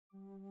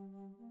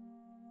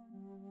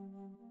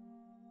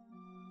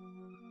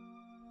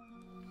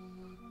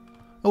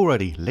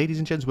Alrighty, ladies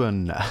and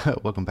gentlemen,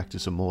 welcome back to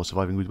some more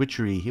Surviving with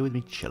Witchery, here with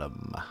me,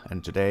 Chillum.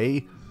 And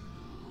today,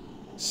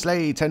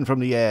 slay 10 from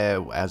the air,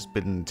 has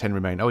been 10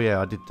 remain. Oh yeah,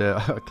 I did,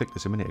 I clicked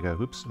this a minute ago.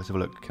 Whoops, let's have a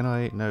look. Can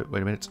I? No,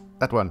 wait a minute.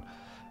 That one.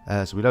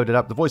 So we loaded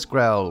up the voice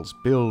growls,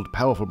 build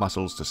powerful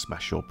muscles to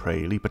smash your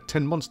prey, leap at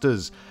 10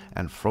 monsters,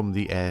 and from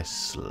the air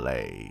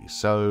slay.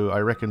 So I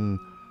reckon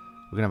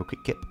we're going to have a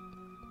quick kip,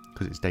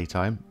 because it's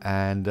daytime,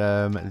 and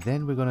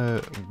then we're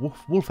going to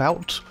wolf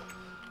out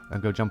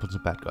and go jump on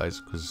some bad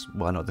guys, because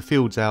why not? The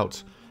field's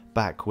out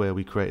back where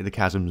we created the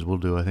chasms will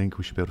do, I think.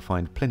 We should be able to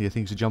find plenty of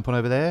things to jump on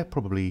over there.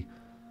 Probably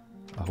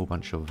a whole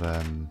bunch of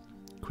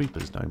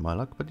creepers, knowing my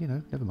luck, but you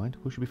know, never mind.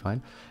 We should be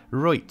fine.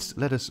 Right,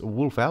 let us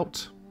wolf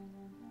out.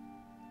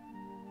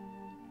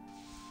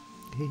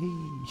 Hey,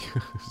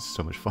 this is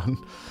so much fun.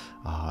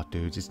 Ah,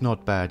 dudes, it's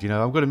not bad. You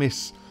know, I am going to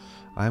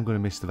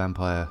miss the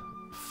vampire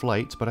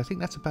flight, but I think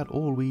that's about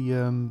all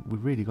we're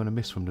really going to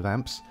miss from the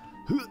vamps.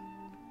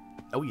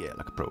 Oh yeah,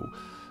 like a pro.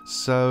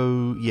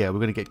 So, yeah, we're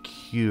going to get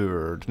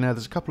cured. Now,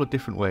 there's a couple of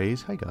different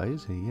ways. Hey,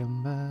 guys. Hey,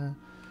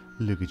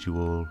 look at you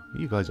all.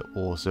 You guys are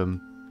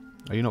awesome.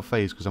 Are you not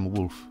phased because I'm a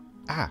wolf?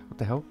 Ah, what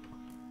the hell?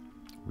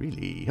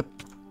 Really?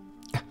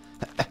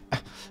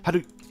 How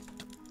do...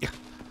 Yeah.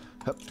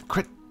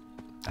 Crit.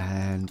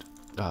 And...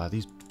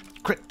 these...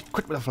 Crit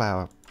with a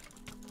flower.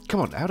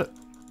 Come on,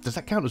 does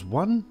that count as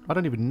one? I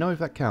don't even know if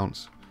that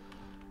counts.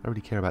 I don't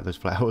really care about those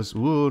flowers.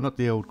 Whoa, not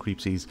the old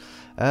creepsies.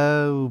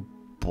 Oh...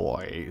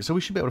 boy, so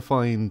we should be able to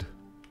find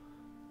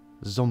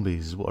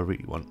zombies is what I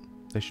really want.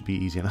 They should be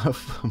easy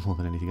enough, more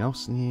than anything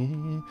else.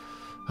 Yeah.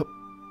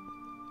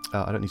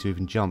 I don't need to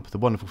even jump. The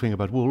wonderful thing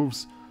about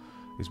wolves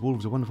is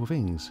wolves are wonderful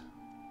things.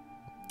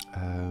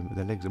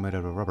 Their legs are made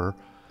out of rubber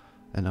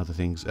and other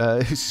things.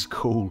 This is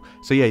cool.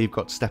 So yeah, you've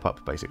got step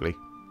up, basically.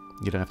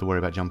 You don't have to worry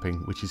about jumping,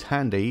 which is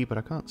handy, but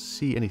I can't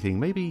see anything.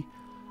 Maybe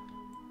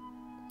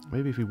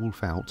if we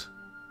wolf out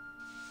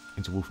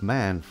into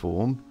Wolfman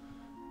form,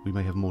 we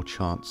may have more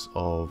chance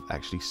of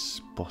actually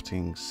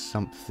spotting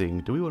something.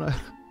 Do we want to...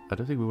 I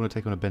don't think we want to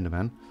take on a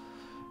Benderman.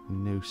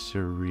 No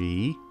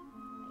siree.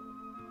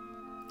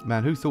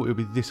 Man, who thought it would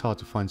be this hard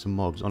to find some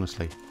mobs,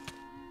 honestly?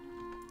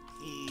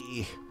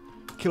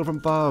 Kill from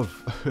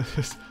above.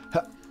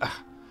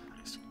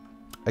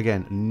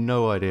 Again,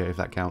 no idea if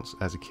that counts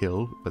as a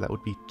kill, but that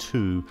would be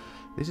 2.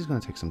 This is going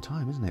to take some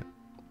time, isn't it?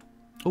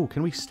 Oh,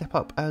 can we step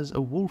up as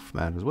a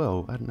Wolfman as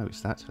well? I hadn't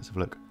noticed that. Let's have a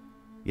look.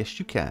 Yes,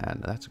 you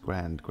can. That's a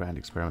grand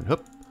experiment.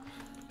 Hup.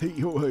 Hey,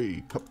 ho,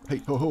 hey. Hup,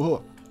 hey, ho, ho,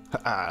 ho.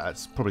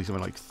 It's probably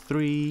something like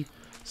 3.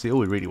 See, all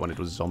we really wanted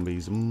was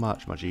zombies.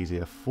 Much, much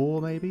easier.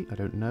 4, maybe? I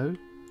don't know.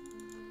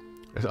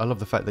 I love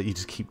the fact that you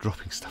just keep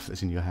dropping stuff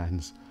that's in your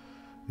hands.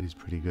 It is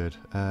pretty good.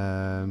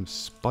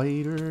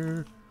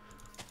 Spider.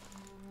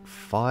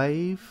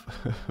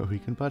 5. We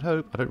can but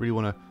hope. I don't really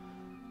want to...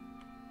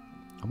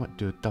 I might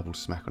do a double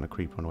smack on a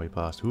creeper on the way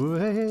past. Ooh,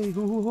 hey,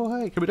 ooh,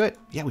 hey. Can we do it?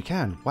 Yeah, we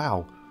can.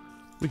 Wow.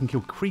 We can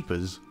kill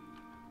creepers.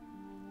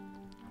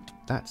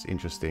 That's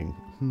interesting.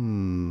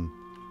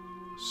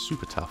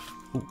 Super tough.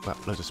 Oh, wow,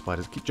 loads of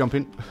spiders. Keep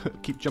jumping.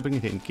 Keep jumping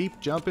and hitting. Keep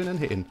jumping and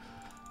hitting.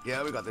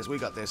 Yeah, we got this. We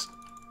got this.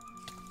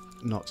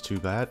 Not too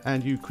bad.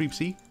 And you,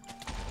 creepsy.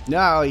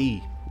 No!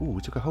 Ooh,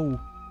 we took a whole...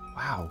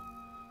 Wow.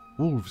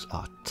 Wolves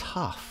are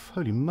tough.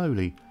 Holy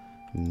moly.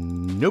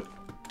 Nope.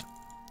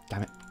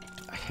 Damn it.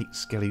 I hate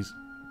skellies.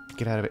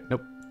 Get out of it.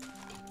 Nope.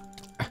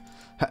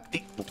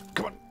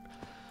 Come on.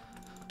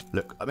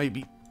 Look, I may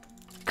be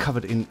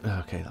covered in...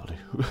 Okay, that'll do.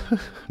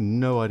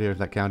 No idea if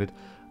that counted.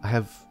 I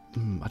have...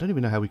 I don't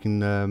even know how we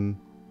can... I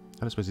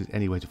don't suppose there's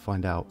any way to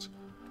find out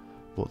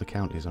what the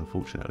count is,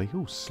 unfortunately.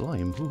 Oh,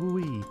 slime.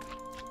 Woo-wee.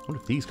 I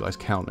wonder if these guys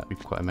count. That'd be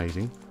quite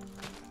amazing.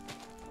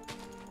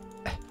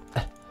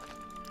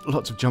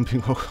 Lots of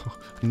jumping or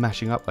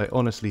mashing up. I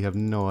honestly have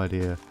no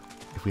idea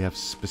if we have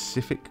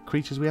specific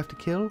creatures we have to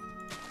kill.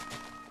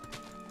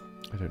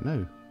 I don't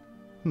know.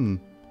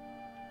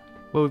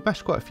 Well, we've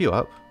mashed quite a few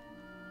up.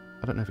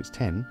 I don't know if it's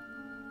 10.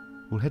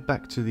 We'll head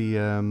back to the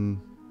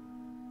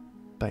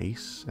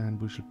base and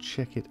we shall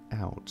check it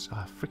out.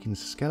 Ah, freaking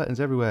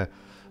skeletons everywhere.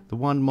 The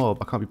one mob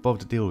I can't be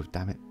bothered to deal with,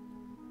 damn it.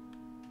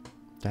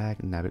 Dag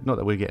and nabbit. Not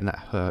that we're getting that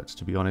hurt,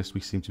 to be honest.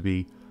 We seem to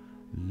be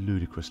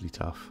ludicrously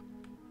tough.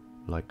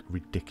 Like,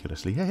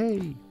 ridiculously.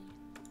 Hey!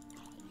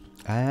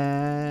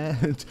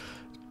 And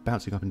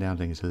bouncing up and down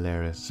thing is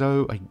hilarious.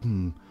 So,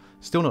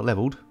 still not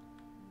leveled.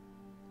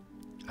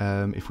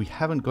 If we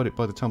haven't got it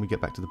by the time we get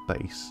back to the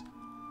base,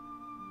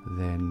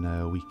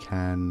 then we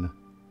can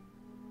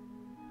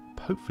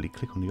hopefully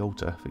click on the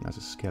altar. I think that's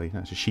a skelly. No,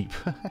 it's a sheep.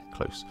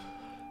 Close.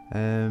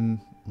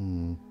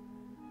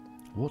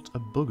 What a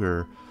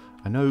booger.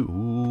 I know.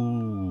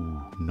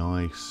 Ooh,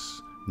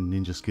 nice.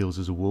 Ninja skills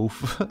as a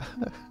wolf.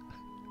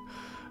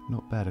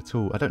 Not bad at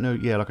all. I don't know.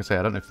 Yeah, like I say,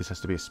 I don't know if this has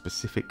to be a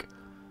specific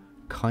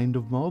kind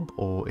of mob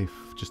or if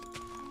just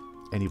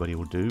anybody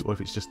will do, or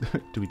if it's just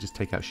do we just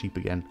take out sheep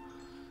again?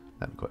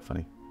 That'd be quite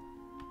funny.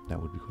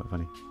 That would be quite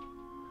funny.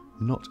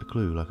 Not a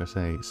clue, like I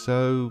say.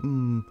 So,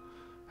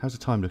 how's the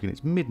time looking?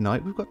 It's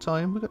midnight. We've got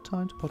time. We've got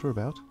time to potter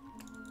about.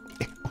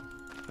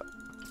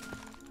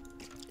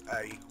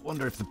 I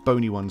wonder if the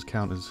bony ones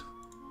count as...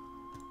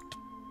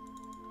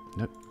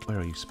 Nope. Where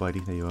are you,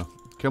 Spidey? There you are.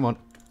 Come on.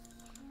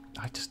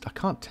 I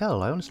can't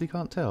tell. I honestly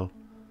can't tell.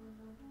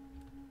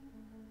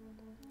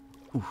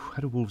 Ooh,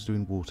 how do wolves do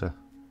in water?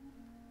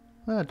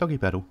 Ah, doggy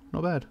paddle.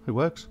 Not bad. It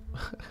works.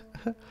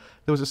 there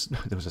was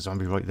a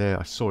zombie right there.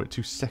 I saw it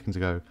 2 seconds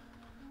ago.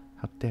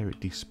 How dare it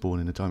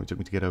despawn in the time it took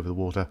me to get over the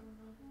water.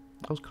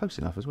 I was close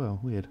enough as well.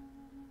 Weird.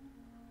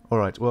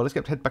 Alright, well, let's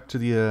head back to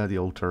the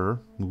altar.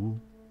 Ooh.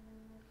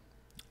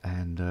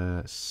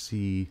 And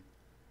see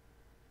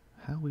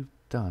how we've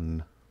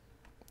done.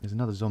 There's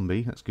another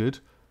zombie. That's good.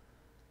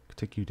 Could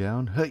take you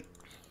down. Hey!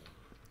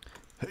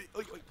 Hey!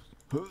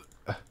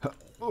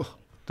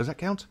 Does that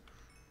count?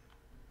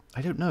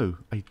 I don't know.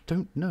 I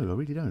don't know. I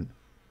really don't.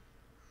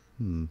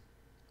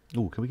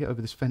 Oh, can we get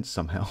over this fence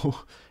somehow?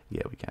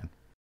 Yeah, we can.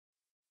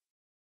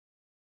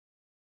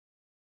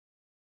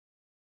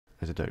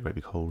 There's a dirty great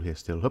big hole here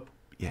still. Up,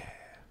 yeah.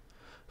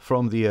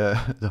 From the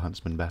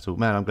Huntsman battle.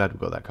 Man, I'm glad we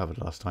got that covered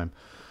last time.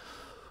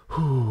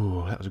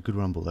 Whew, that was a good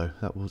rumble though.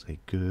 That was a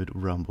good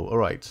rumble.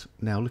 Alright,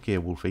 now look here,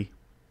 Wolfie.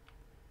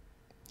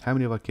 How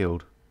many have I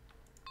killed?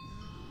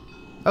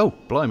 Oh,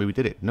 blimey, we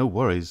did it. No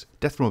worries.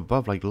 Death from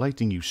above like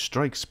lightning, you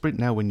strike. Sprint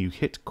now when you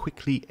hit.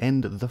 Quickly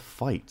end the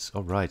fight.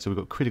 Alright, so we've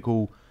got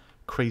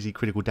crazy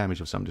critical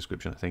damage of some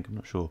description, I think. I'm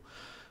not sure.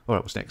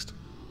 Alright, what's next?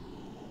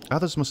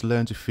 Others must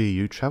learn to fear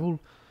you. Travel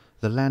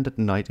the land at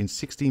night in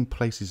 16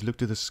 places. Look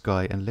to the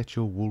sky and let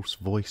your wolf's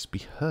voice be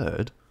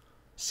heard.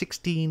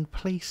 16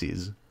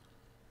 places?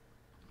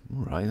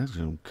 Alright, that's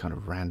kind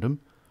of random.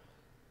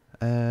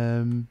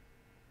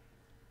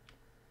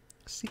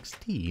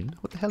 16?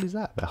 What the hell is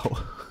that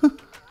about?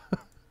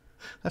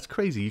 That's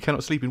crazy. You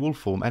cannot sleep in wolf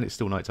form and it's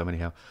still nighttime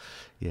anyhow.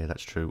 Yeah,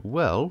 that's true.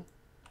 Well,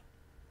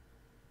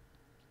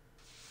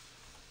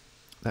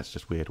 that's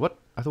just weird. What?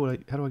 How do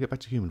I get back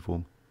to human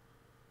form?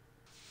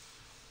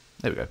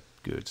 There we go.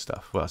 Good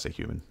stuff. Well, I say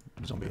human.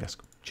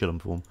 Zombie-esque.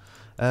 Chillum form.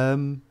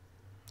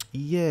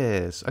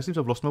 Yes. I seem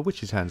to have lost my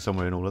witch's hand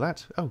somewhere in all of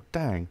that. Oh,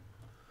 dang.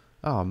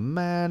 Oh,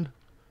 man.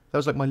 That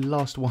was like my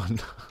last one.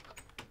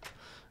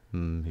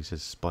 He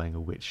says spying a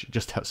witch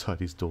just outside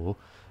his door.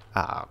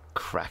 Ah,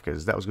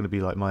 crackers. That was going to be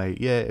like my...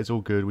 Yeah, it's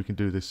all good. We can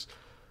do this.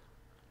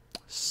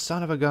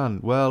 Son of a gun.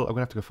 Well, I'm going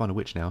to have to go find a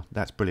witch now.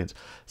 That's brilliant.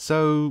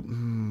 So,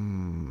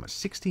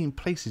 16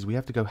 places we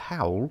have to go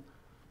howl.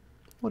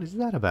 What is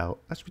that about?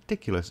 That's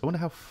ridiculous. I wonder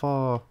how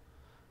far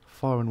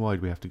and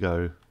wide we have to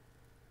go.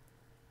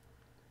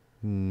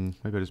 Maybe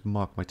I just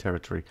mark my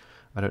territory.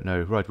 I don't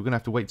know. Right, we're going to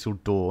have to wait till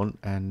dawn,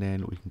 and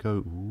then we can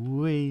go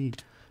way...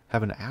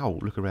 Have an owl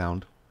look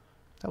around.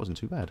 That wasn't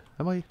too bad.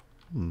 Am I...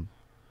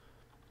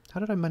 How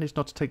did I manage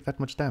not to take that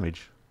much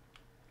damage?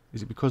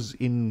 Is it because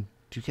in...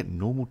 Do you get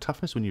normal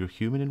toughness when you're a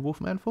human in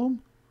Wolfman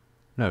form?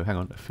 No, hang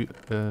on.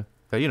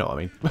 You know what I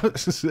mean.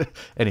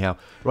 Anyhow,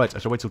 right, I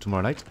shall wait till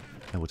tomorrow night,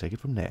 and we'll take it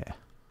from there.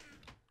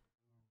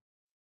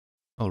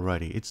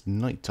 Alrighty, it's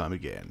night time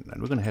again, and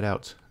we're going to head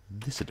out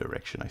this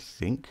direction, I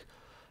think.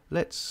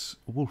 Let's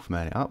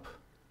Wolfman it up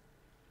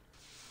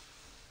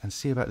and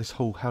see about this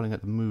whole howling at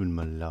the moon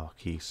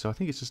malarkey. So I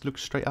think it's just look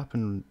straight up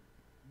and...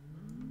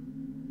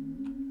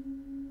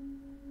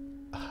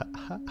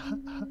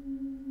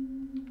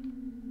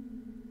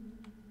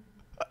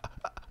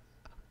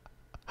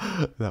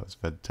 That was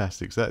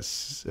fantastic. So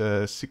that's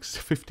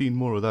 15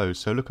 more of those.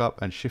 So look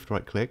up and shift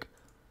right click.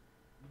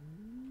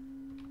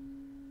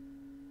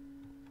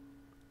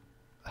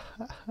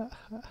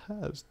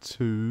 That's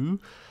 2.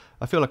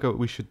 I feel like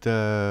we should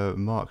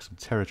mark some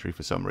territory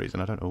for some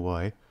reason. I don't know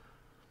why.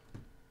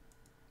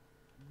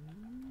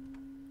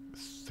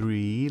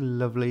 3,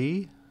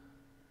 lovely.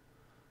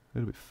 A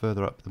little bit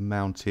further up the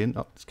mountain.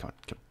 Oh, it's come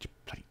on,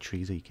 bloody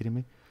trees. Are you kidding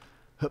me?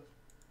 Hup.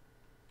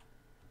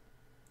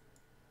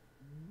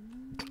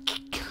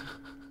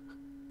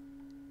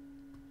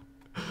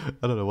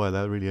 I don't know why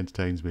that really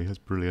entertains me. That's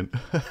brilliant.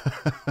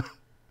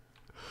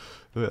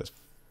 That's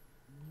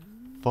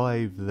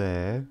 5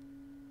 there.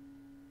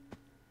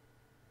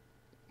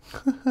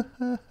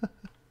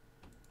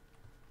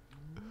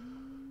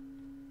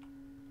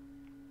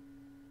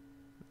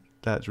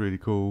 That's really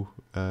cool.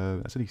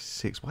 That's only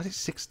 6. Why is it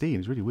 16?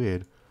 It's really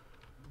weird.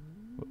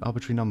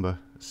 Arbitrary number.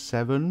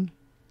 7.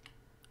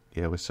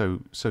 Yeah, we're so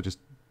just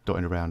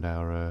dotting around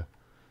our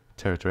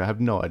territory. I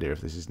have no idea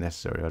if this is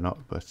necessary or not,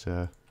 but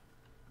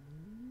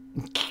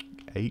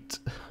 8.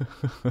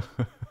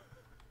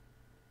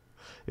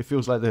 It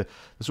feels like the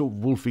sort of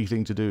wolfy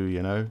thing to do,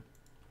 you know.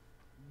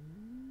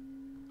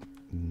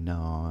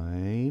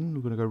 9.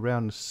 We're going to go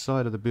round the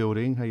side of the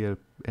building. Hey,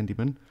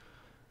 Endyman.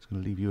 Just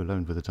going to leave you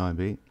alone for the time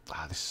being.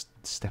 Ah, this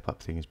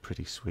step-up thing is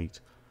pretty sweet.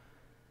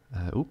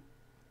 Oh,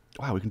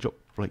 wow, we can drop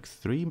like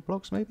 3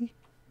 blocks, maybe?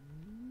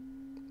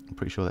 I'm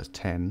pretty sure that's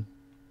 10.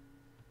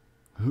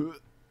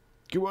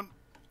 Go on.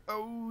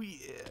 Oh,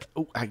 yeah.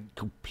 Oh,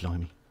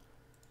 blimey.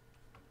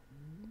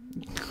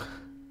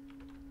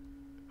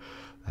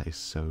 That is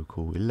so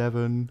cool.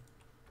 11.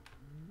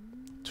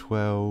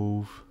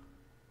 12.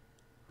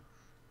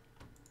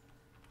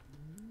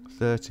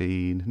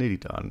 13. Nearly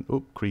done.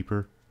 Oh,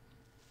 creeper.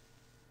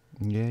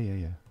 Yeah, yeah,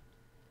 yeah.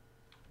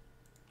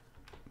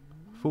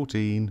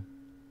 14.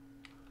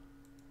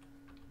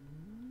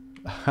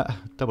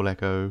 Double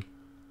echo.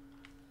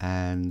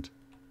 And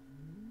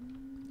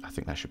I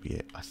think that should be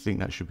it. I think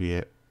that should be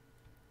it.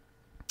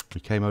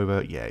 We came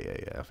over. Yeah, yeah,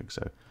 yeah. I think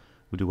so.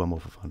 We'll do one more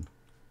for fun.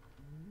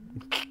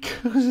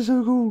 This is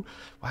so cool.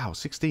 Wow,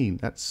 16.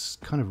 That's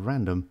kind of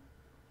random.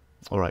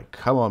 Alright,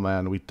 come on,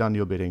 man. We've done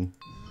your bidding.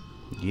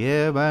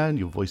 Yeah, man.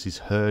 Your voice is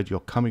heard.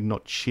 Your coming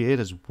not cheered.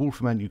 As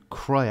Wolfman, you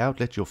cry out.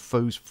 Let your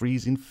foes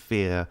freeze in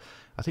fear.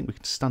 I think we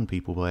can stun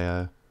people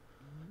by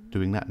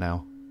doing that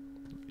now.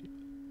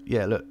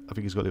 Yeah, look. I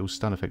think he's got a little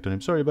stun effect on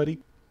him. Sorry, buddy.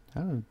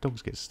 Oh,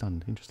 dogs get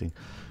stunned. Interesting.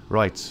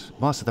 Right.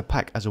 Master the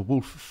pack. As a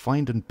wolf,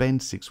 find and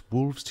bend 6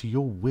 wolves to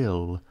your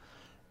will.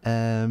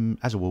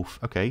 As a wolf.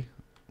 Okay.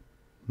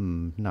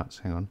 Nuts.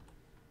 Hang on.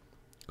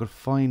 Got to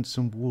find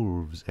some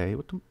wolves, eh?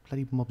 What the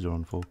bloody mobs are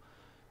on for?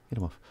 Get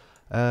them off.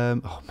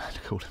 Oh, man.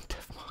 Look at all them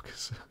death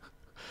markers.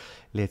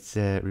 Let's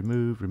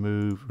remove,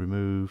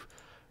 and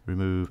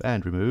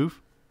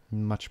remove.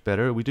 Much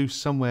better. We do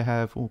somewhere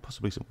have... Oh,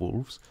 possibly some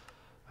wolves.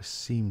 I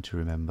seem to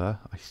remember.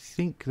 I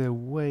think they're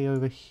way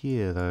over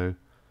here, though.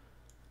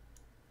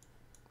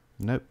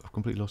 Nope, I've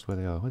completely lost where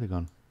they are. Where are they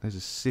gone? There's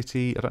a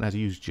city. I don't know how to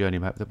use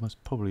JourneyMap. There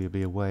must probably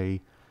be a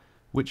way.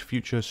 Which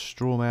future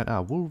straw man?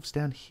 Ah, wolves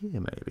down here,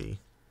 maybe.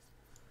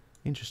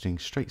 Interesting.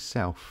 Straight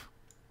south.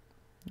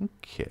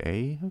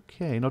 Okay,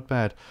 okay, not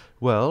bad.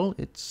 Well,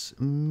 it's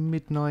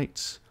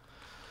midnight.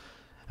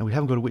 And we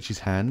haven't got a witch's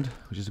hand,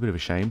 which is a bit of a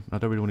shame. I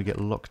don't really want to get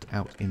locked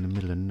out in the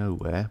middle of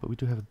nowhere. But we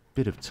do have a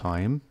bit of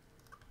time.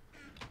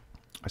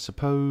 I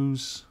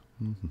suppose.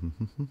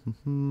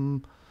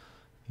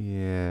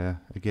 Yeah.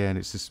 Again,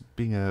 it's just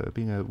being a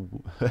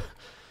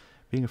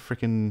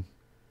freaking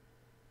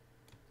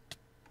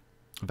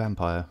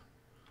vampire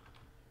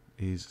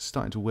is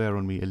starting to wear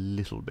on me a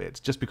little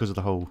bit, just because of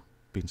the whole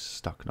being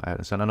stuck out in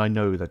the sun. And I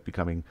know that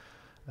becoming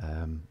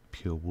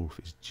pure wolf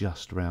is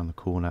just around the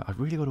corner. I've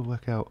really got to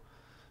work out.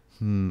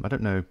 I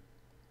don't know.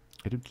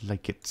 I don't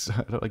like it.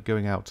 I don't like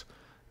going out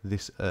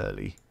this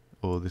early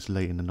or this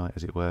late in the night,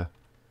 as it were.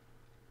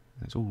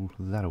 It's all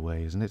that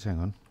away, isn't it? Hang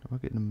on. Am I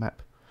getting the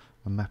map?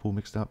 My map all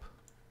mixed up?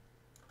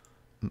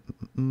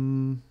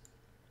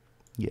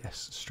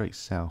 Yes, straight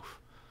south.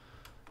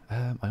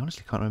 I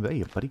honestly can't remember.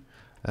 Hey, buddy.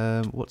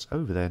 What's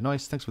over there?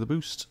 Nice, thanks for the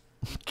boost.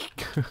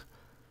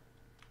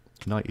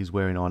 Night is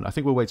wearing on. I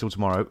think we'll wait till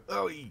tomorrow.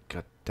 Oh,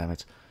 god damn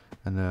it.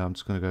 And I'm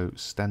just going to go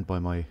stand by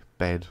my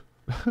bed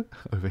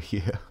over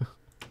here.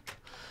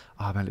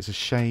 Ah, man, it's a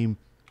shame.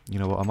 You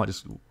know what? I might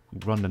just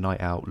run the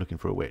night out looking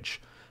for a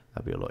witch.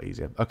 That'd be a lot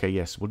easier. Okay,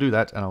 yes, we'll do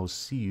that, and I'll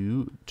see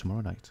you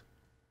tomorrow night.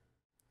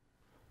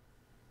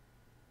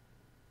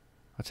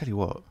 I tell you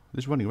what,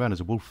 this running around as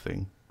a wolf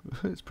thing,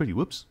 it's pretty,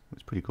 whoops,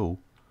 it's pretty cool.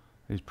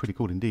 It's pretty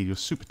cool indeed. You're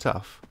super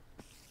tough.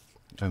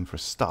 For a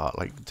start,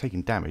 like,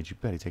 taking damage, you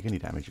barely take any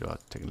damage. You are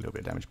taking a little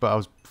bit of damage. But I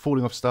was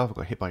falling off stuff, I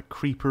got hit by a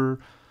creeper,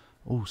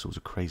 all sorts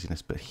of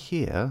craziness. But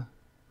here,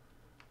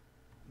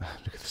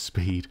 look at the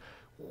speed.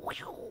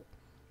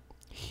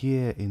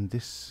 Here in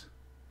this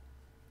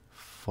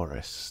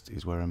forest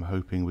is where I'm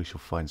hoping we shall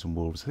find some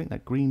wolves. I think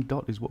that green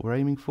dot is what we're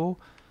aiming for.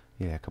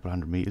 Yeah, a couple of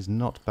 100 meters,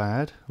 not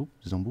bad. Oh,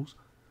 zombies.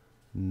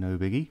 No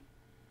biggie.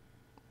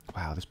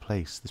 Wow, this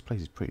place is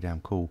pretty damn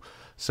cool.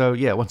 So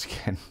yeah, once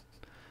again,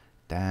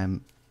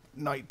 damn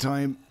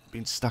nighttime,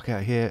 being stuck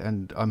out here,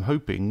 and I'm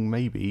hoping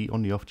maybe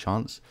on the off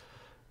chance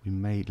we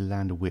may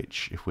land a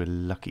witch if we're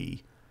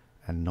lucky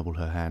and nobble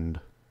her hand.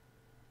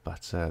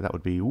 But that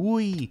would be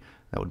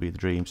that would be the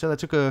dream. So that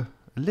took a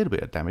little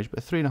bit of damage,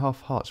 but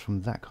 3.5 hearts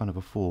from that kind of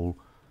a fall.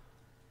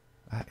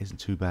 That isn't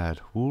too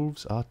bad.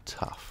 Wolves are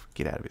tough.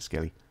 Get out of it,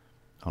 Skelly.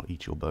 I'll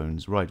eat your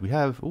bones. Right, we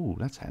have... Oh,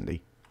 that's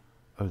handy.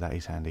 Oh, that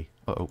is handy.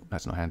 Uh-oh,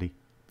 that's not handy.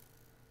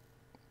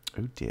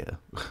 Oh, dear.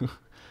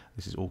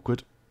 This is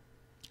awkward.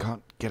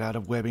 Can't get out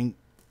of webbing.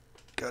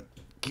 God,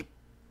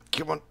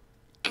 come on.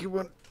 Come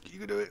on. You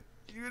can do it.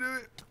 You can do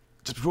it.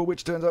 Just before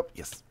witch turns up.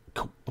 Yes.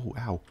 Cool. Oh,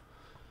 ow.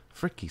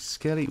 Fricky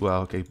Skelly.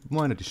 Well, okay,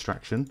 minor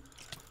distraction.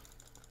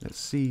 Let's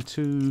see,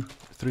 2,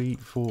 3,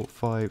 4,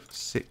 5,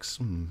 6.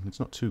 It's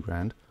not too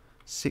grand.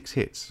 6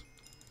 hits.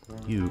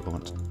 You, I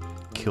want to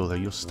kill her.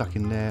 You're stuck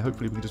in there.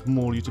 Hopefully we can just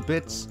maul you to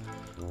bits.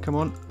 Come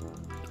on.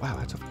 Wow,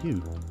 how tough are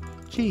you?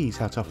 Jeez,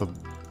 how tough are...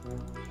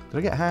 Did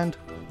I get a hand?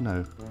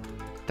 No.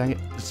 Dang it.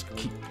 Let's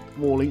keep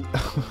mauling.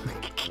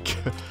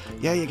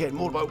 Yeah, you're getting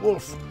mauled by a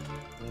wolf.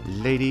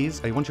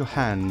 Ladies, I want your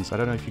hands. I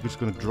don't know if you're just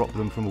going to drop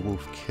them from a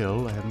wolf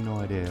kill. I have no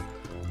idea.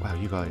 Wow,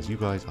 you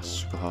guys are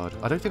super hard.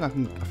 I don't think I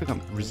can... I think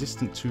I'm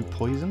resistant to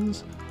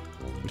poisons,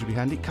 which would be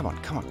handy. Come on,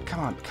 come on, come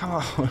on, come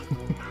on.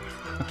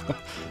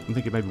 I'm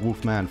thinking maybe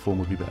Wolfman form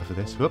would be better for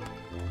this. Whoop.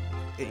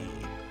 Hey.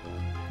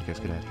 You guys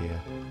get out here.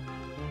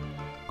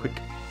 Quick.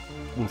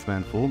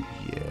 Wolfman form.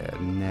 Yeah,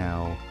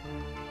 now,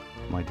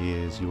 my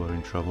dears, you are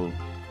in trouble.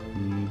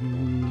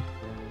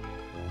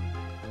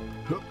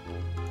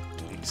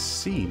 It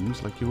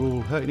seems like you're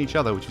all hurting each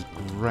other, which is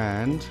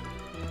grand.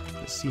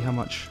 Let's see how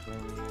much...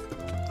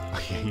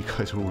 Oh, yeah, you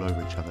guys are all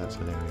over each other. That's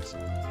hilarious.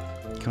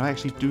 Can I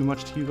actually do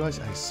much to you guys?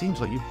 It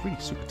seems like you're really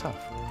super tough.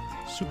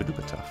 Super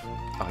duper tough.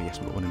 Oh yes,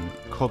 we've got one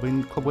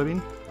in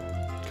cobwebbing.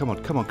 Come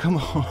on, come on, come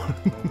on.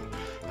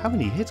 How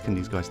many hits can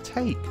these guys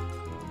take?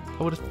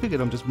 I would have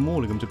figured I'm just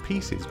mauling them to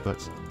pieces,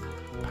 but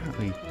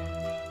apparently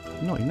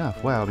not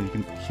enough. Wow, I mean, you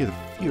can hear the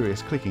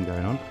furious clicking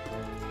going on.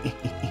 I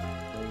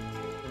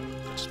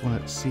just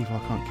want to see if I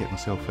can't get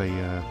myself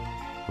a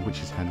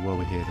witch's hand while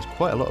we're here. There's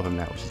quite a lot of them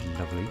now, which is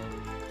lovely.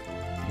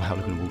 Wow,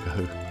 look at them all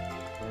go.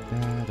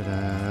 Da, da,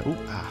 da. Ooh,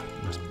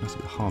 must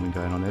be the harming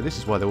going on there. This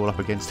is why they're all up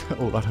against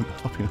all up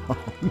in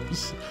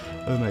arms.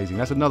 Amazing.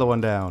 That's another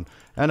one down.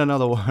 And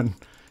another one.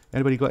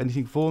 Anybody got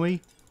anything for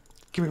me?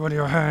 Give me one of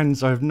your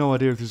hands. I have no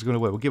idea if this is going to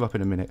work. We'll give up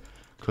in a minute.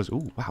 Because,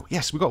 ooh, wow.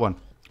 Yes, we got one.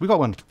 We got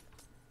one.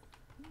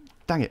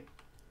 Dang it.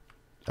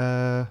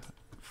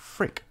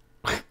 Frick.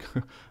 I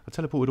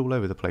teleported all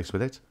over the place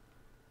with it.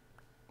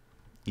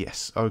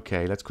 Yes.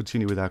 Okay, let's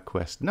continue with our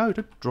quest. No,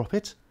 don't drop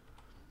it.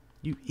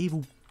 You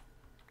evil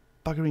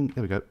buggering.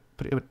 There we go.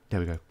 Put it. There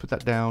we go. Put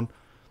that down.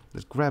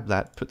 Let's grab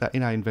that. Put that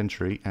in our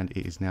inventory. And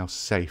it is now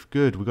safe.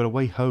 Good. We've got a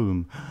way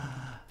home.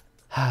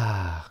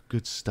 Ah,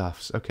 good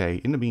stuffs.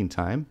 Okay, in the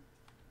meantime,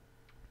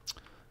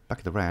 back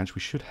at the ranch, we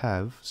should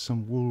have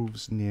some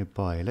wolves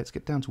nearby. Let's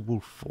get down to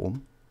wolf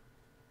form.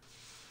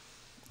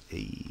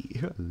 Hey,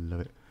 I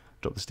love it.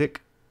 Drop the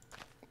stick.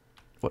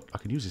 What? I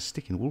can use a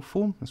stick in wolf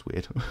form? That's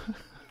weird.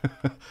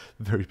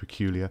 Very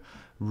peculiar.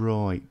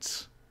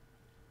 Right.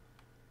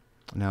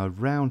 Now,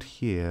 around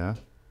here...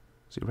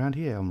 Is it around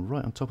here? I'm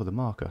right on top of the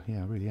marker.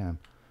 Yeah, I really am.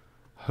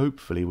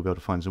 Hopefully, we'll be able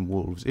to find some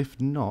wolves. If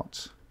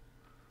not...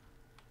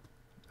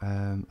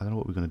 I don't know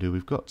what we're going to do.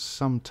 We've got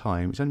some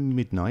time. It's only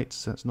midnight,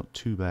 so that's not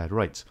too bad.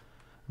 Right.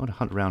 I want to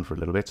hunt around for a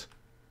little bit.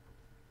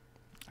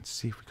 Let's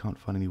see if we can't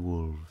find any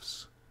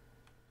wolves.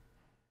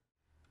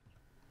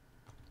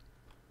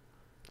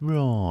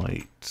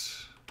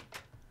 Right.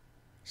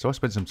 So I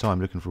spent some time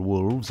looking for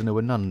wolves, and there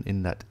were none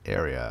in that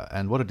area.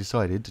 And what I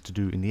decided to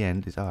do in the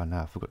end is... Oh, no,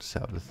 I forgot to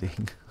set up the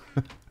thing.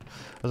 I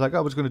was like, oh,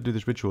 I was going to do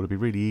this ritual. It'd be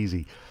really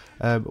easy.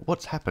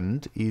 What's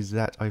happened is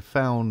that I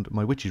found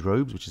my witch's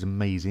robes, which is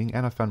amazing,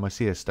 and I found my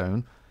seer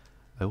stone.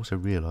 I also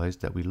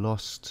realised that we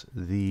lost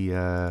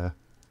the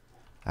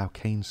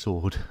arcane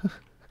sword.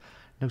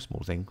 No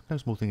small thing. No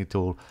small thing at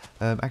all.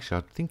 Actually,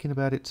 I'm thinking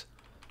about it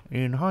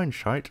in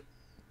hindsight.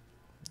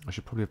 I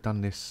should probably have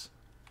done this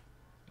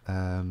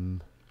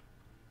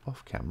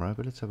off camera,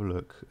 but let's have a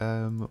look.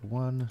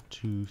 1,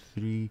 2,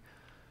 3.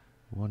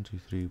 1, 2,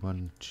 3,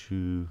 1,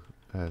 2.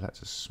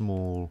 That's a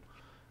small.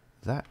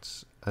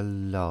 That's a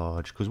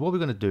large. Because what we're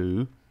going to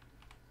do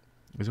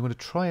is I'm going to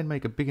try and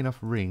make a big enough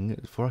ring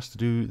for us to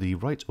do the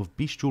rite of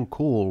bestial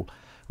call,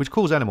 which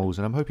calls animals,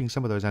 and I'm hoping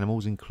some of those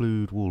animals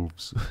include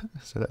wolves.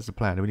 So that's the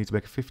plan. And we need to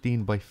make a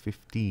 15 by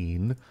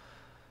 15,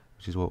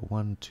 which is what,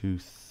 1, 2,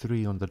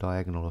 3 on the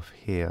diagonal of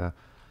here.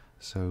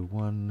 So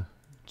 1,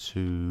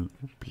 2,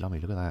 blimey,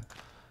 look at that.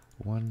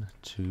 1,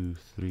 2,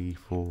 3,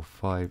 4,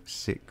 5,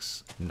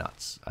 6.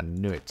 Nuts. I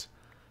knew it.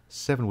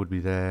 7 would be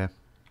there.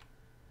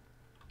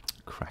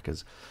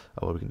 Crackers.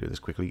 Oh, well, we can do this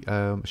quickly.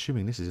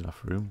 Assuming this is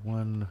enough room.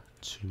 1,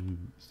 2,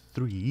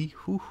 3.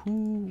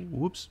 Hoo-hoo.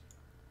 Whoops.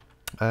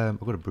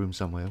 I've got a broom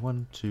somewhere.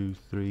 1, 2,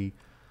 3,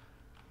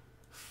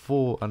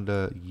 4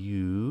 under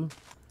you.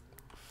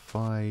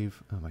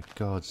 5. Oh my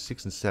god.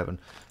 6 and 7.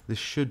 This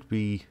should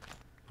be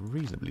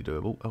reasonably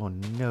doable. Oh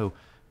no.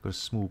 Got a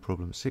small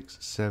problem. 6,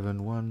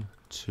 7. 1,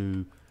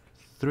 2,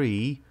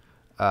 3.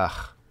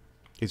 Ugh.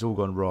 It's all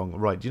gone wrong.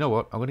 Right, do you know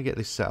what? I'm going to get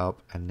this set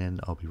up and then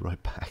I'll be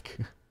right back.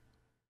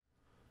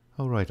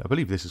 Alright, I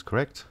believe this is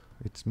correct.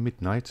 It's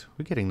midnight.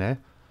 We're getting there.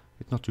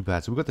 It's not too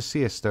bad. So we've got the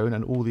seer stone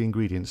and all the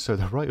ingredients. So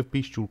the rite of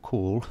bestial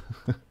call.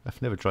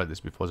 I've never tried this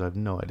before, so I have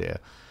no idea.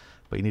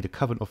 But you need a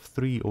covenant of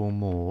 3 or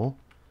more.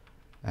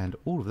 And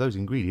all of those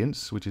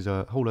ingredients, which is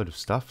a whole load of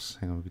stuffs.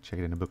 Hang on, we can check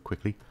it in a book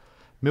quickly.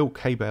 Milk,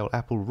 hay bale,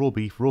 apple, raw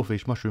beef, raw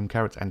fish, mushroom,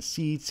 carrots, and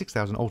seeds.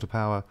 6,000 altar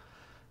power.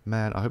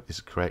 Man, I hope this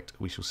is correct.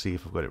 We shall see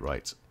if I've got it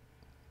right.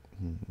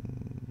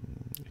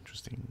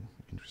 Interesting.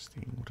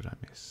 Interesting. What did I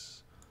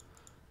miss?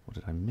 What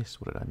did I miss?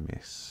 What did I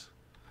miss?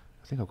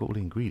 I think I've got all the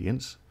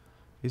ingredients.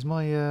 Is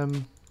my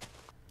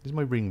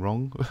ring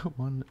wrong?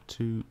 1,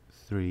 2,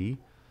 3.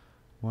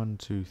 1,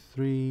 2,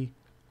 3.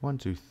 1,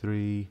 2,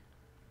 3.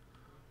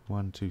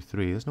 1, 2,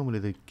 3. That's normally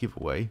the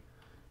giveaway.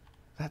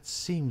 That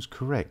seems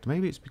correct.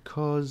 Maybe it's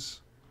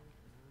because...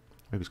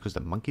 Maybe it's because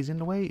the monkey's in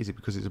the way? Is it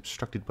because it's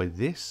obstructed by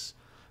this?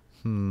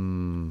 I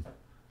don't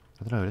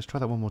know. Let's try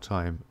that one more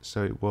time.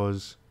 So it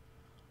was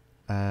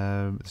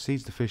the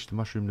seeds, the fish, the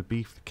mushroom, the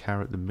beef, the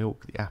carrot, the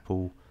milk, the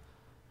apple.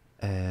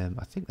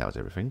 I think that was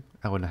everything.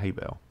 Oh, and the hay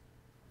bale.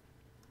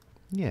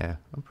 Yeah,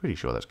 I'm pretty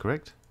sure that's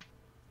correct.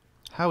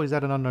 How is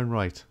that an unknown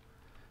right?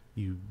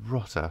 You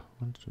rotter.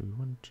 1, 2,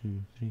 1,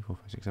 2, 3, 4,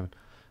 5, 6, 7.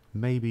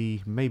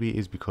 Maybe it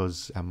is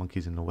because our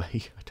monkey's in the way.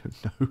 I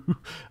don't know.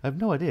 I have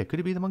no idea. Could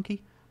it be the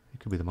monkey? It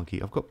could be the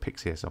monkey. I've got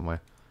pics here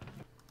somewhere.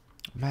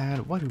 Man,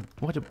 why do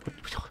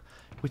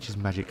which is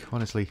magic,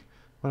 honestly.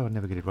 Why do I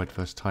never get it right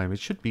first time? It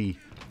should be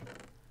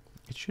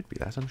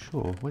that, I'm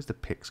sure. Where's the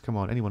pics? Come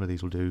on, any one of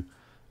these will do.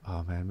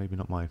 Oh man, maybe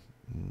not my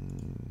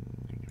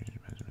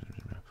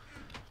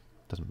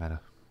Doesn't matter.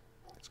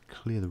 Let's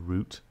clear the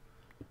route.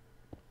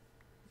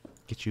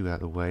 Get you out of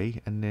the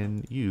way. And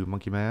then you,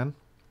 monkey man.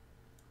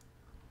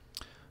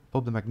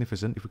 Bob the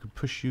Magnificent, if we could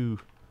push you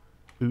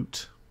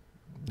out.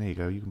 There you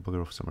go, you can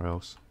bugger off somewhere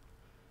else.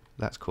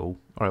 That's cool.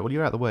 Alright, well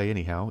you're out of the way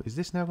anyhow. Is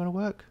this now going to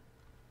work?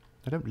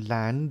 I don't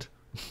land.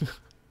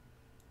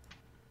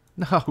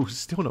 No,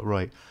 still not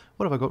right.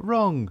 What have I got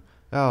wrong?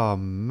 Oh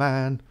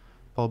man.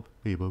 Bob,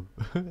 hey Bob.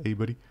 Hey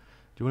buddy. Do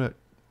you want to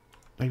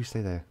maybe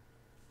stay there?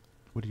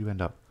 Where did you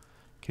end up?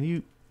 Can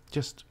you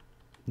just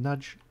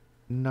nudge,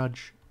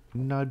 nudge,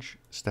 nudge,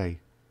 stay?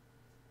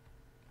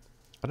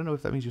 I don't know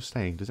if that means you're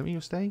staying. Does that mean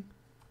you're staying?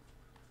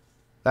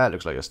 That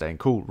looks like you're staying.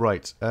 Cool,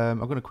 right. I'm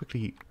going to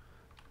quickly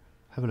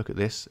have a look at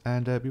this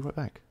and be right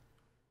back.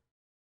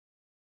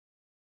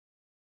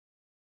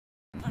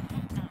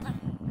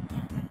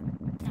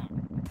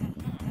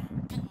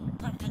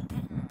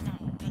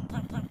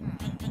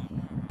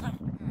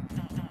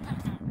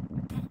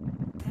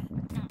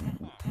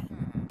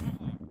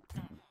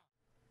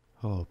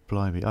 Oh,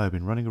 blimey. I've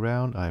been running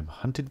around. I'm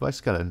hunted by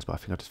skeletons, but I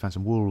think I just found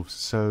some wolves.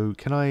 So,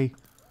 can I...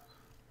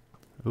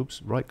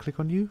 Oops, right-click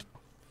on you?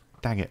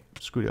 Dang it.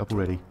 Screwed it up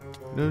already.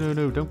 No, no,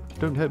 no.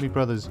 Don't hurt me,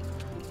 brothers.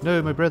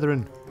 No, my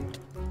brethren.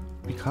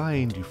 Be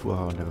kind, you fool.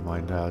 Oh, never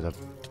mind.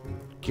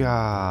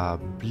 Gah,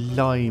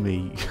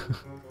 blimey.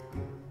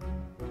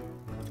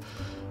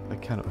 I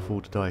cannot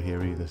afford to die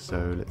here either,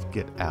 so let's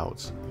get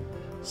out.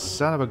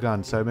 Son of a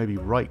gun. So maybe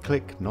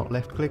right-click, not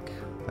left-click.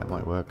 That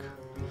might work.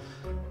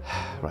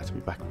 Right, I'll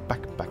be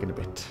back in a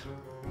bit.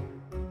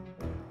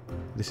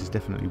 This is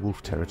definitely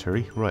wolf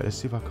territory. Right, let's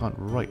see if I can't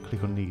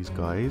right-click on these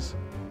guys.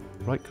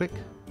 Right-click.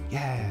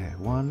 Yeah,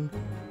 1,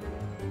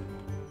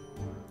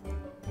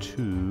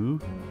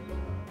 2,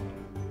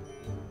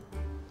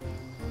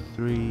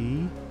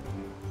 3,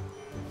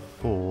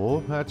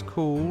 4. That's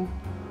cool.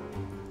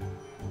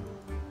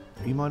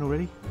 Are you mine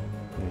already?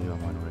 Yeah, you are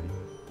mine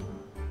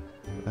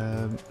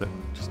already. Look,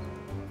 just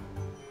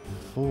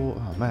 4.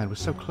 Oh man, we're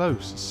so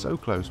close. So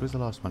close. Where's the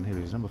last one? Here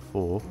it is, number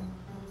 4.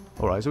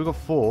 Alright, so we've got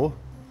 4.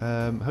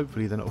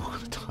 Hopefully they're not all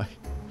going to die.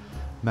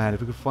 Man,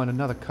 if we could find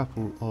another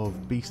couple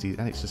of beasties,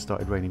 and it's just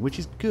started raining, which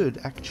is good,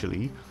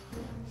 actually,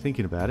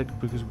 thinking about it,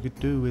 because we could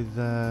do with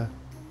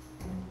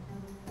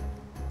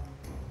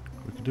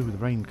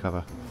rain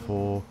cover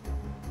for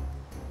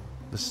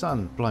the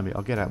sun. Blimey,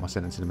 I'll get out my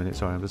sentence in a minute.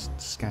 Sorry, I'm just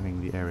scanning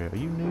the area. Are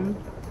you new?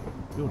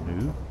 You're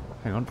new.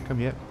 Hang on, come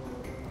here.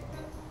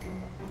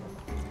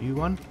 You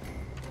one?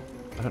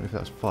 I don't know if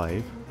that's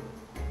 5.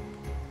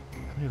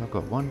 How many have I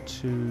got? 1,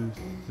 2,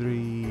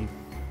 3,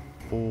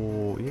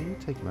 4. Yeah, you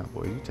take him out,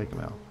 boy. You take him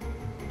out.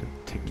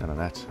 Don't take none of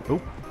that.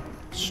 Oh,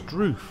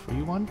 Stroof. Are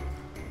you one?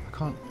 I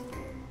can't.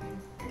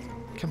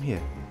 Come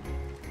here.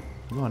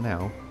 You are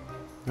now.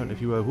 I don't know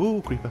if you were.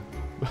 Whoa, creeper.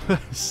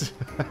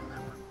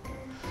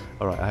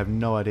 Alright, I have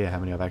no idea how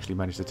many I've actually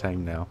managed to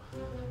tame now.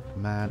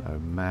 Man, oh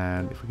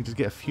man. If we can just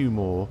get a few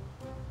more,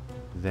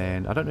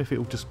 then I don't know if it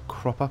will just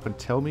crop up and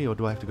tell me, or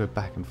do I have to go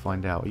back and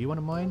find out? Are you one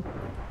of mine?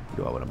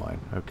 You are one of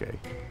mine. Okay.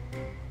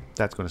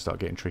 That's going to start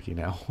getting tricky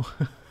now.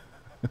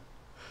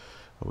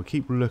 We'll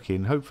keep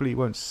looking. Hopefully it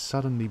won't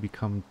suddenly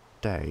become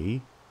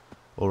day.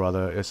 Or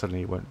rather,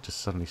 suddenly it won't just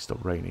suddenly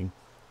stop raining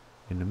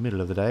in the middle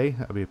of the day.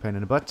 That'll be a pain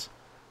in the butt.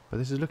 But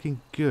this is looking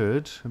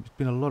good. There's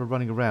been a lot of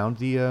running around.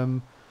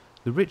 The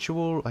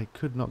ritual, I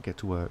could not get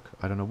to work.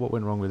 I don't know what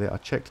went wrong with it. I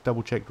checked,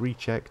 double-checked,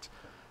 rechecked.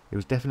 It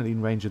was definitely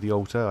in range of the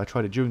altar. I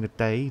tried it during the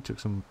day,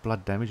 took some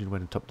blood damage and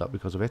went and topped up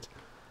because of it.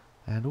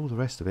 And all the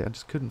rest of it, I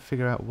just couldn't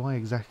figure out why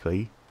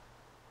exactly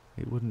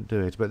it wouldn't do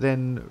it. But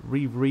then,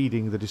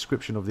 rereading the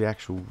description of the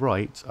actual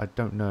rite, I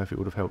don't know if it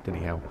would have helped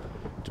anyhow,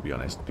 to be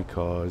honest,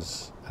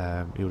 because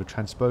it would have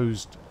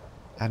transposed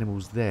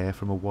animals there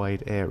from a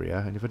wide area,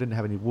 and if I didn't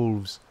have any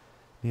wolves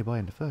nearby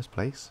in the first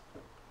place,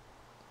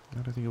 I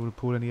don't think it would have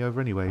pulled any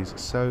over anyways.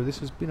 So this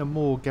has been a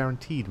more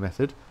guaranteed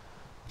method.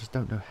 I just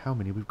don't know how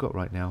many we've got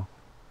right now,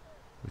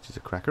 which is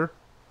a cracker.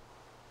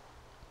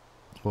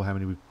 Or how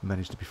many we've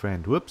managed to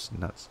befriend. Whoops,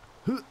 nuts.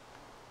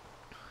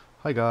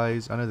 Hi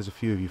guys, I know there's a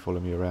few of you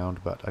follow me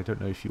around, but I don't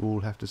know if you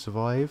all have to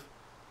survive,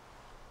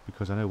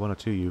 because I know 1 or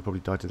 2 of you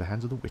probably died to the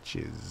hands of the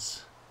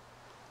witches.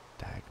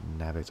 Dag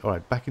nabbit.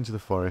 Alright, back into the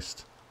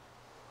forest.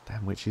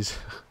 Damn witches.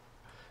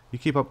 You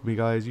keep up with me,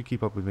 guys. You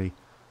keep up with me.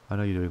 I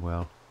know you're doing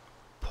well.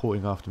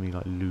 Porting after me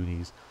like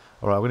loonies.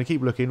 Alright, I'm going to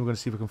keep looking. We're going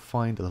to see if we can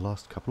find the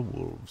last couple of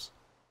wolves.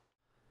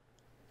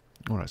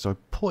 Alright, so I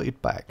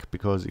ported back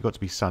because it got to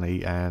be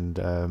sunny and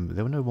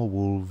there were no more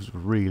wolves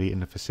really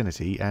in the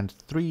vicinity, and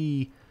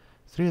three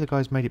of the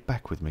guys made it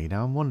back with me.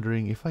 Now I'm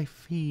wondering if I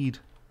feed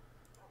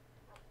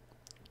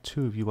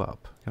 2 of you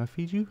up. Can I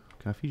feed you?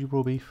 Can I feed you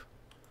raw beef?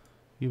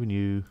 You and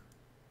you.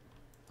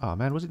 Ah,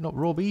 man, was it not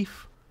raw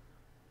beef?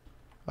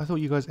 I thought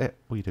you guys ate.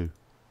 What you do?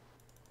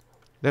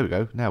 There we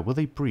go. Now, will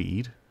they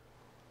breed?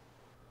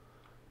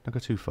 Don't go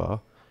too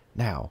far.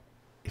 Now,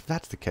 if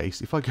that's the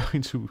case, if I go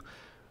into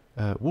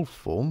wolf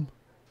form...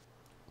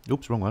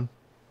 Oops, wrong one.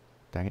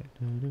 Dang it.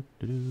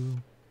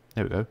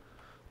 There we go.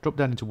 Drop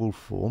down into wolf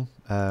form.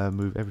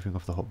 Move everything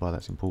off the hotbar,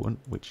 that's important,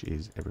 which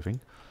is everything.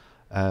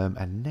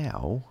 And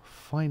now,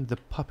 find the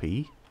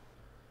puppy.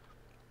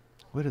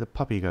 Where did the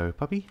puppy go?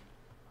 Puppy?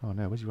 Oh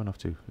no, where's he run off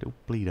to? Little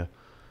bleeder.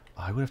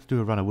 Oh, I would have to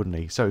do a runner, wouldn't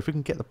he? So if we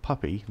can get the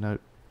puppy... No,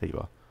 there you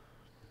are.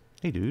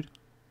 Hey dude.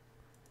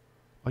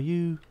 Are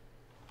you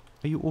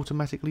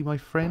automatically my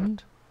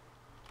friend?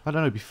 I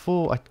don't know,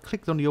 before I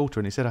clicked on the altar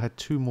and it said I had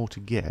 2 more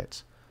to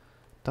get.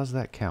 Does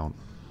that count?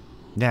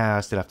 Nah,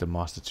 I still have to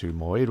master 2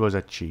 more. It was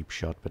a cheap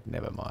shot, but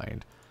never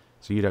mind.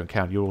 So you don't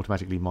count, you're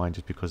automatically mine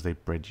just because they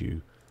bred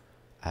you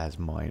as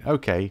mine.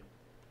 Okay.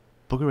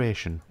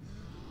 Boogeration.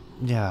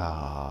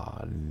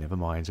 Yeah, never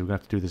mind. So we're going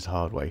to have to do this the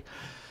hard way.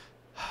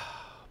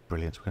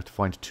 Brilliant. We're going to have to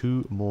find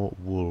 2 more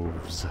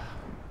wolves.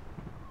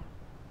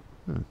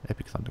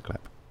 Epic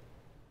thunderclap.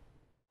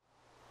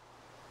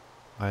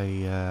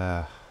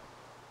 I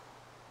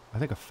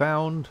think I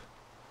found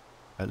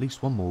at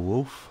least 1 more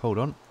wolf. Hold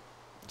on.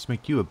 Let's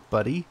make you a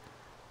buddy.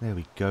 There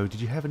we go. Did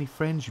you have any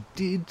friends? You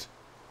did.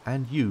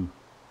 And you.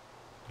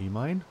 Are you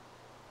mine?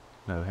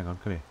 No, hang on.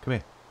 Come here. Come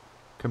here.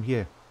 Come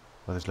here.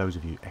 Well, there's loads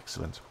of you.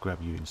 Excellent. Grab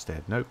you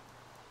instead. Nope.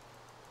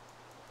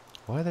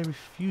 Why are they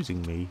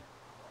refusing me?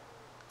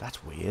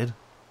 That's weird.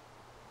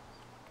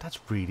 That's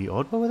really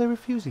odd. Why were they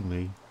refusing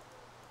me?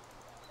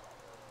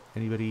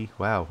 Anybody?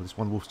 Wow, this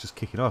one wolf's just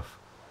kicking off.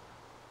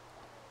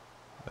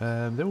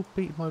 They're all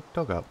beating my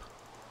dog up.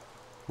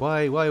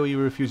 Why were you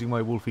refusing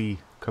my wolfy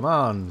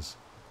commands?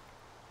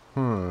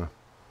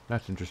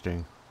 That's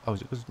interesting. Oh,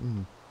 is it because...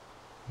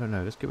 I don't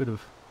know. Let's get rid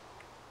of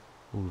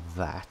all of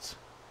that.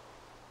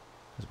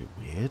 That's a bit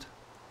weird.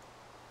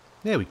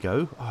 There we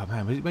go. Oh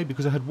man, maybe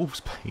because I had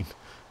wolf's bane.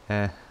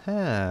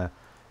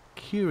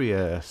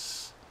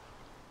 Curious.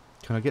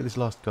 Can I get this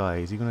last guy?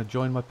 Is he going to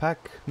join my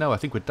pack? No, I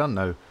think we're done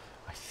though.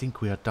 I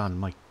think we are done.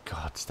 My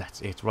god,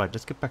 that's it. Right,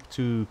 let's get back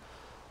to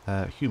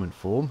human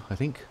form, I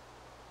think.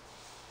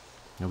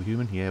 Are we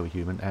human? Yeah, we're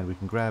human. And we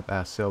can grab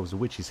ourselves a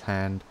witch's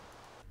hand.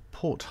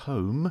 Port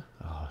home.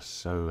 Oh,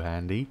 so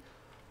handy.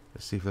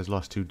 Let's see if those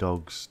last 2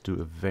 dogs do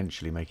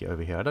eventually make it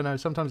over here. I don't know.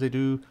 Sometimes they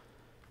do.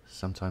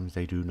 Sometimes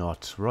they do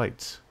not.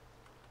 Right.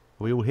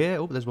 Are we all here?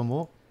 Oh, there's 1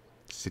 more.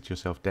 Sit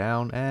yourself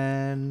down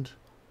and...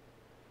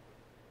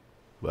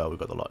 Well, we've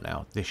got the lot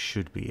now. This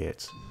should be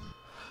it.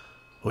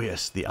 Oh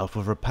yes, the Alpha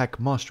of a Pack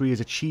mastery is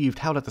achieved.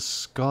 Howl at the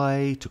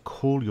sky to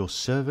call your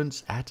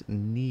servants at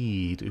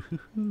need.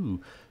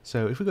 Ooh-hoo-hoo.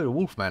 So if we go to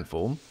Wolfman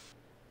form,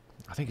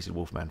 I think it's in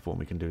Wolfman form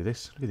we can do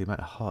this. Look at the amount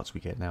of hearts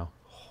we get now.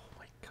 Oh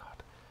my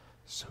god,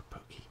 so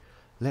pokey.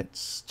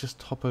 Let's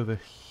just hop over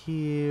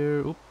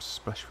here. Oops,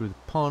 splash through the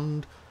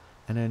pond.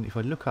 And then if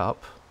I look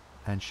up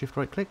and shift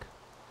right click.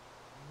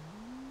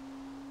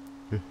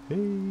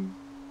 Hey.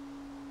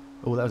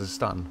 Oh, that was a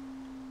stun.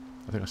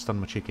 I think I stunned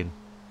my chicken.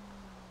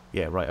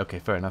 Yeah, right, okay,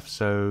 fair enough.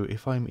 So,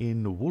 if I'm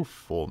in wolf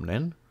form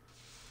then...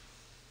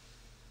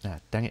 Ah,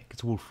 dang it,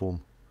 it's wolf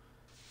form.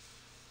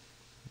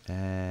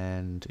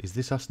 And is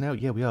this us now?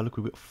 Yeah, we are. Look,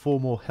 we've got 4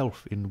 more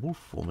health in wolf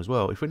form as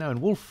well. If we're now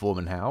in wolf form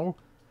and howl,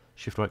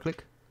 shift right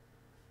click.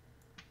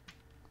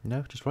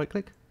 No, just right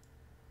click.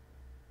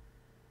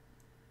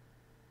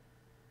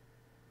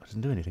 That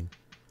doesn't do anything.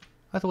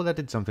 I thought that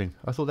did something.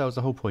 I thought that was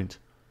the whole point.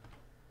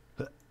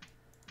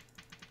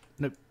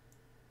 Nope.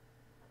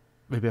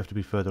 Maybe I have to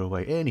be further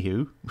away.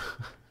 Anywho,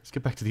 let's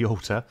get back to the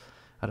altar.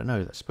 I don't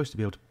know, that's supposed to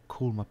be able to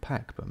call my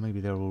pack, but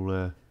maybe they're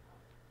all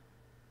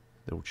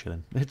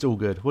chilling. It's all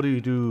good. What do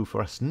you do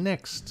for us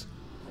next?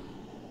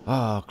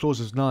 Ah, claws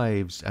of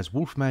knives. As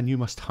Wolfman you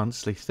must hunt,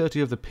 slay 30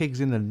 of the pigs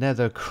in the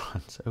nether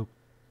grunt. Oh,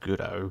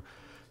 good-o.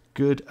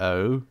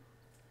 Good-o.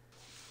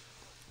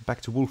 Back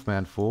to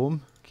Wolfman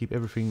form. Keep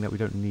everything that we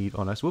don't need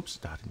on us. Whoops,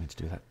 I didn't mean to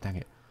do that. Dang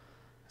it.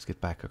 Let's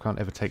get back. I can't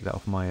ever take that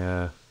off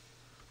my...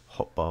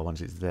 hotbar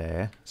once it's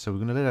there. So we're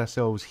going to let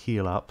ourselves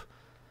heal up,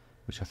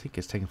 which I think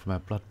is taken from our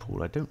blood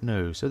pool. I don't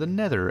know. So the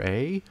nether,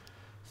 eh?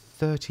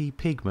 30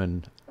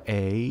 pigmen,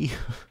 eh?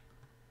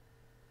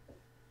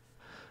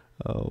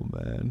 Oh,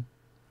 man.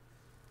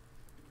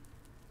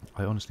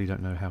 I honestly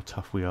don't know how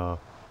tough we are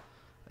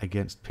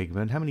against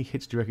pigmen. How many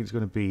hits do you reckon it's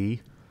going to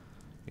be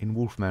in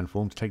Wolfman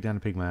form to take down a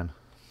pigman?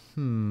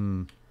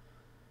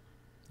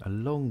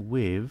 Along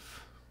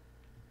with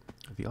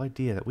the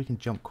idea that we can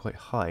jump quite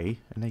high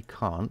and they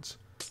can't.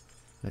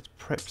 Let's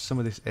prep some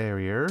of this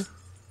area.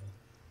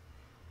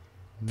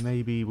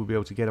 Maybe we'll be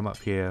able to get them up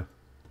here,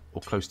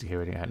 or close to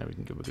here anyhow. No, we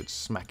can give them a good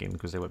smacking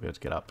because they won't be able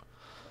to get up.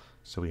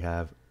 So we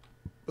have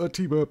a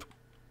team-up.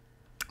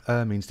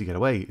 Means to get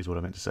away is what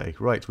I meant to say.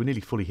 Right, we're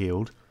nearly fully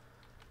healed.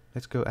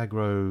 Let's go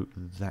aggro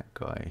that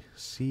guy.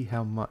 See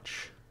how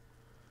much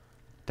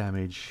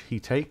damage he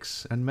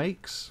takes and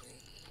makes.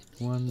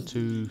 1,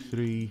 2,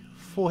 3,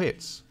 4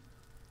 hits.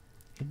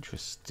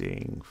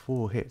 Interesting.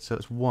 4 hits. So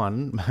that's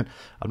 1.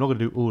 I'm not going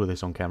to do all of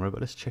this on camera,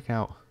 but let's check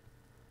out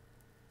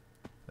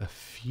a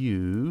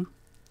few.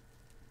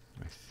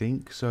 I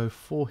think. So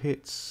 4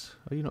 hits.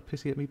 Are you not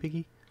pissing at me,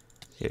 Piggy?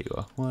 Here you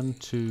are. 1,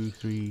 2,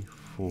 3,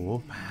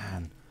 4.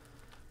 Man.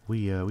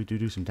 We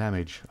do some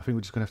damage. I think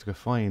we're just going to have to go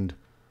find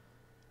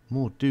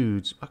more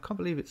dudes. I can't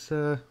believe it's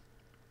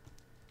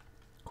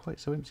quite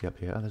so empty up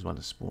here. Oh, there's one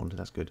that spawned.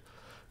 That's good.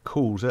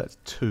 Cool, so that's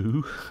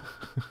 2.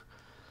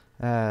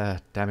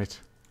 Damn it.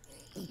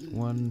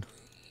 1.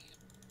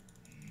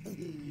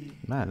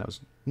 Man, that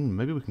was...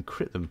 maybe we can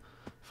crit them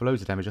for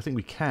loads of damage. I think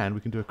we can.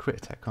 We can do a crit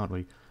attack, can't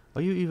we?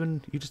 Are you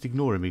even... You just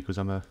ignoring me because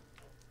I'm a...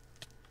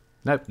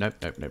 Nope, nope,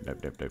 nope, nope, nope,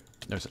 nope, nope.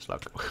 No such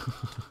luck.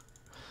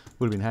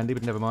 Would have been handy,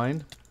 but never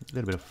mind. A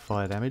little bit of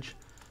fire damage.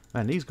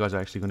 Man, these guys are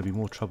actually going to be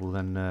more trouble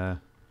than the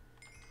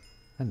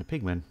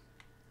pigmen.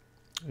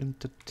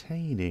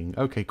 Entertaining.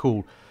 Okay,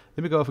 cool.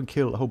 Let me go off and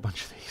kill a whole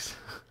bunch of these.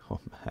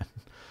 Oh, man.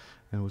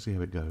 And we'll see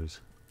how it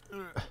goes.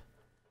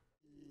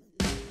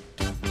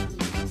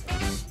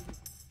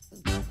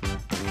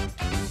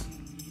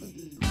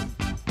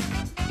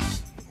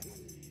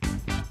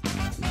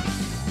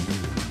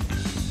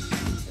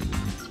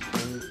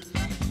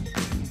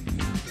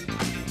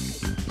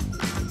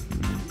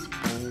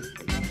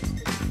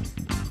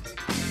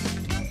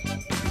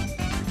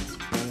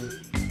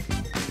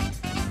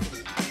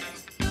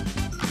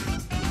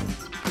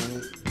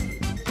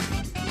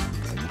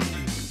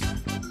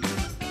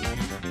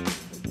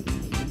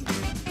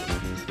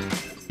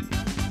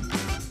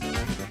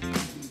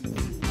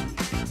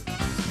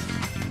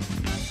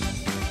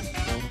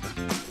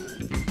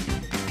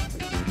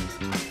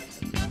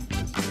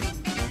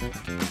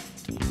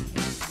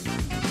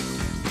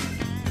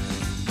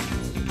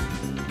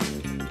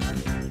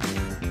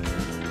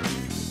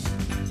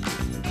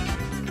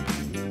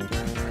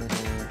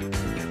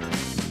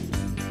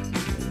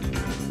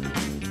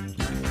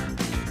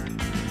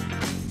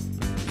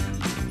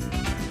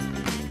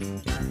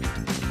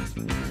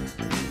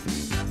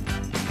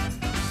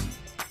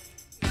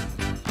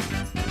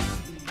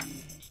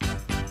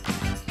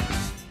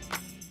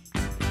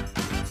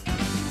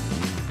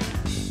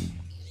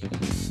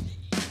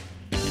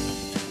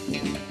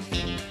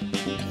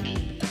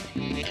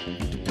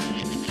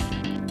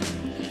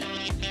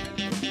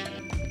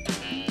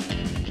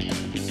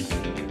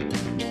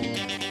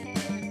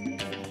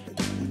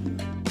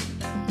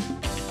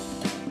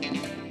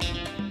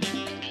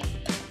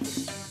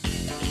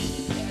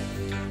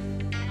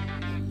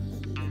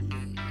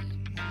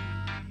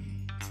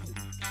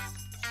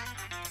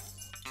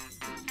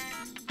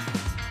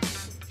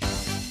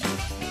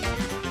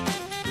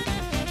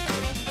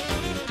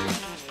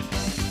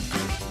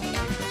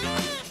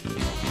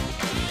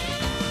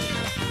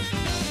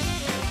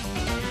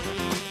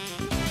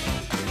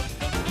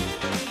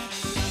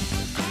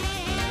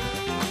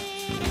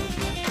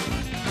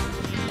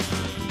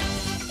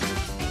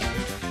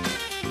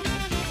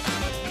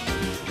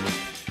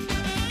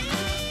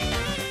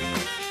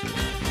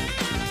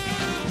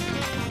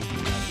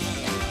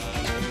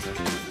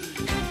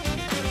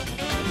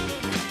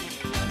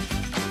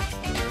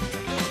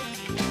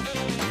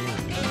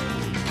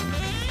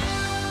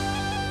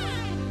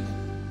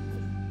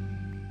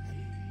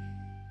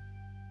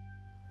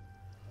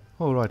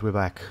 Alright, we're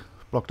back.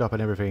 Blocked up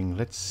and everything.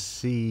 Let's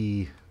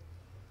see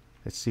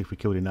if we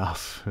killed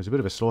enough. It was a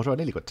bit of a slaughter. I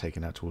nearly got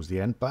taken out towards the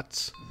end,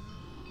 but...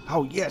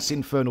 Oh yes,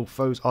 infernal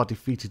foes are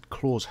defeated.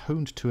 Claws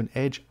honed to an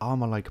edge.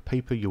 Armor like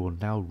paper. You will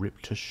now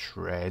rip to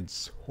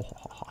shreds.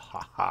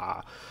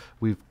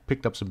 We've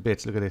picked up some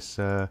bits. Look at this.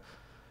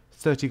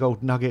 30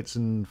 gold nuggets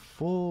and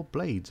 4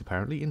 blades,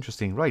 apparently.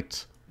 Interesting.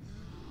 Right.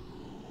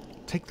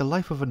 Take the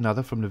life of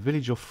another from the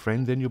village of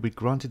friend, then you'll be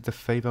granted the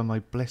favour my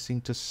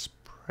blessing to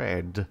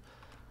spread.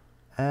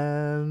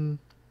 If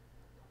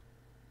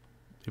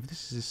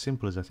this is as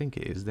simple as I think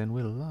it is, then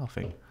we're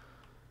laughing.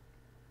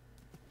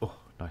 Oh,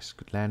 nice,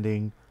 good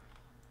landing.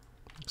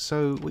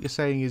 So, what you're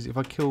saying is if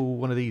I kill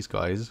one of these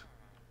guys,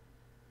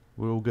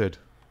 we're all good.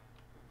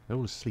 They're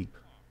all asleep.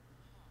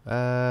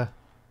 You,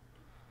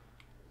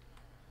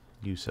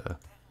 sir.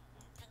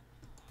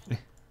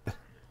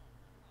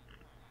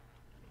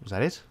 Was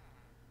that it?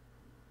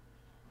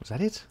 Was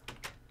that it?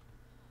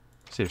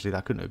 Seriously,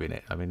 that couldn't have been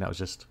it. I mean, that was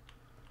just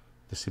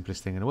the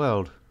simplest thing in the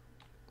world.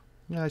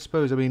 Yeah, I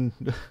suppose, I mean,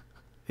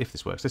 if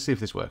this works. Let's see if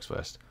this works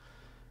first.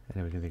 And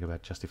then we can think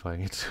about justifying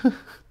it.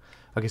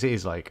 I guess it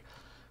is like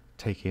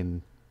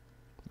taking...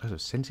 Oh,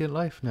 sentient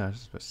life? No,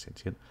 it's not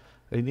sentient.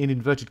 In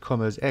inverted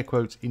commas, air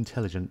quotes,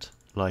 intelligent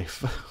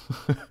life.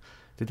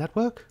 Did that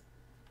work?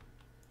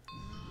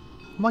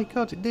 My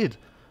god, it did.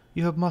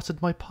 You have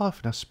mastered my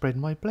path, now spread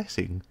my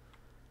blessing.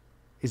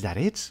 Is that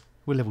it?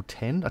 We're level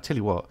 10? I tell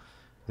you what,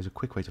 there's a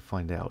quick way to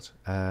find out.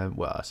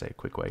 Well, I say a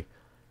quick way.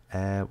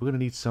 We're going to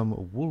need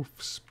some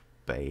wolf's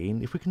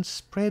bane. If we can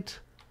spread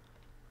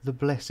the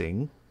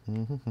blessing,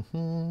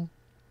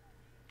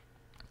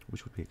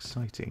 which would be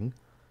exciting.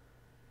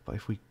 But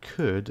if we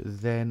could,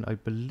 then I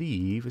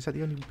believe... Is that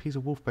the only piece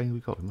of wolfbane we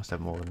got? We must have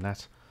more than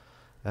that.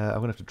 I'm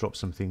going to have to drop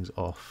some things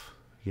off.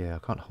 Yeah, I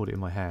can't hold it in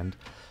my hand.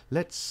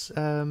 Let's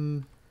get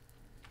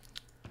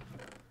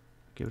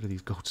rid of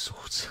these gold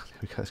swords. There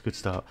we go, that's a good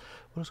start.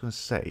 What I was going to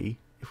say,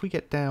 if we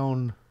get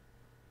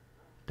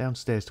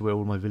downstairs to where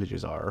all my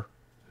villagers are,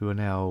 who are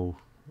now...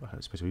 I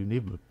don't suppose we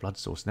need a blood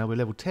source. Now we're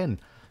level 10.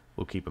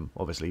 We'll keep them,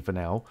 obviously, for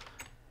now.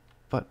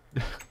 But,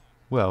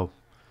 well,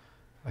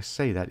 I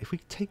say that. If we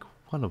take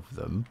one of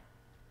them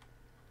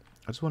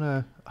I just want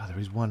to... Oh, there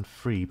is one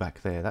free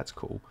back there. That's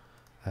cool.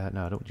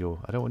 No, I don't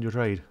want your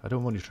trade. I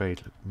don't want your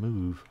trade.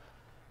 Move.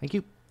 Thank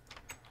you.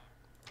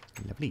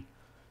 Lovely.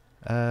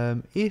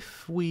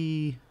 If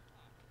we...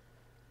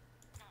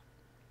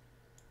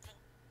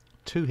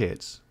 2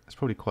 hits. That's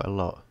probably quite a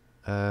lot.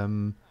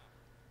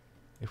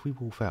 If we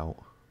wolf out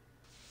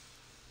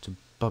to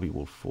Bubby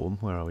Wolf form,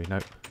 where are we?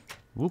 Nope.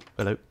 Whoop,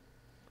 hello.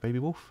 Baby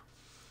Wolf.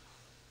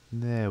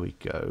 There we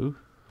go.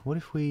 What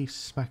if we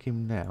smack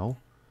him now?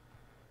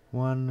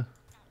 1,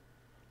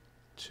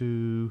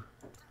 2...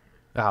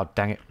 Oh,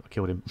 dang it. I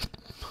killed him.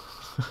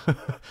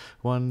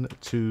 1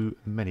 too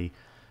many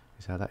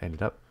is how that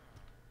ended up.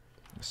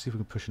 Let's see if we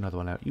can push another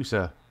one out. You,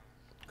 sir.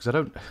 Because I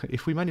don't...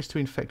 If we manage to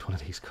infect one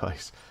of these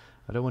guys,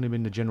 I don't want him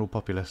in the general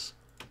populace.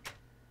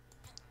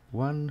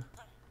 1,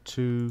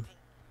 2,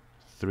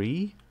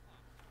 3.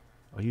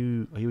 Are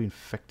you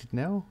infected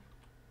now?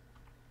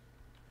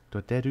 Do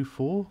I dare do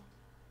 4?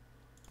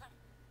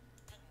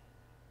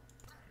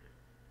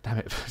 Damn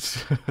it.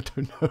 I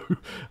don't know.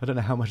 I don't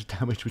know how much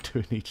damage we're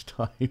doing each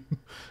time.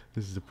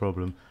 This is a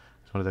problem.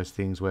 It's one of those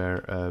things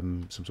where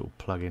some sort of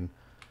plug-in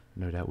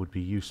no doubt would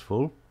be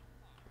useful.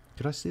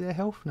 Could I see their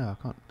health? No, I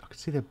can't. I can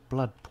see their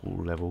blood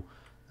pool level.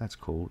 That's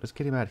cool. Let's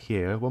get him out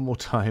here one more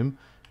time.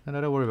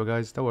 No, don't worry about it,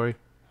 guys. Don't worry.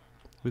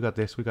 We got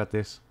this. We got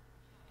this.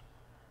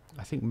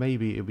 I think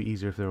maybe it would be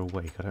easier if they're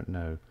awake. I don't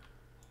know.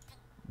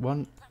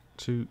 1,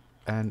 2,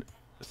 and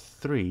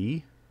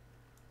 3.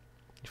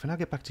 If I now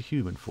get back to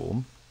human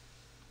form...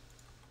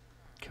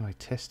 Can I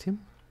test him?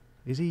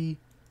 Is he...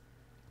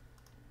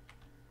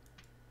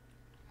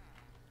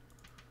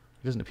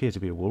 He doesn't appear to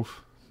be a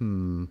wolf. I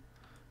don't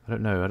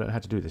know. I don't know how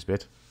to do this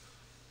bit.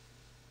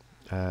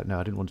 No,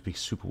 I didn't want to be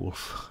super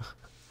wolf.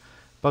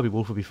 Bubby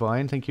Wolf will be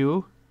fine, thank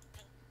you.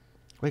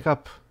 Wake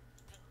up.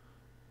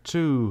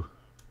 2.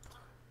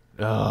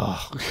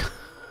 Oh.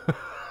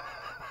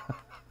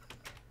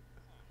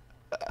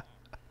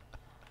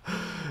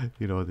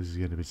 You know what, this is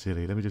going to be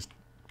silly. Let me just...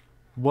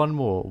 One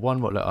more.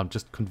 Look, I'm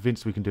just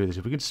convinced we can do this.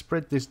 If we can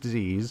spread this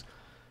disease,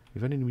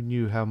 if only we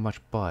knew how much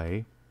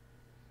by,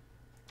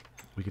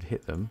 we could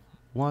hit them.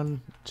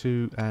 1,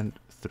 2, and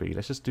 3.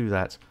 Let's just do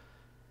that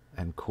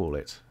and call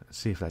it. Let's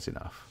see if that's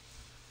enough.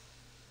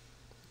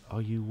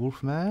 Are you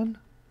Wolfman?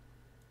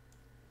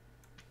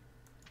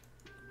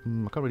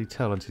 I can't really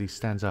tell until he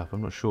stands up.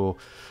 I'm not sure.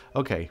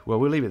 Okay, well,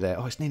 we'll leave it there.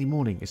 Oh, it's nearly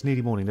morning. It's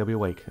nearly morning. They'll be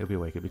awake. They'll be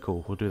awake. It'll be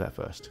cool. We'll do that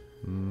first.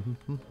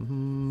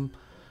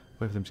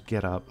 Wait for them to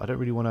get up. I don't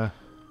really want to...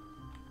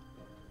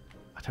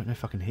 I don't know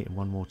if I can hit him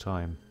one more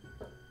time.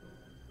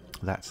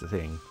 That's the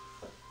thing.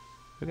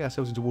 We'll get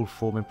ourselves into wolf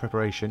form in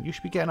preparation. You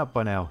should be getting up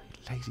by now,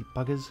 you lazy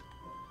buggers.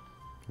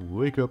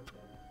 Wake up.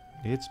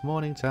 It's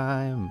morning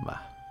time.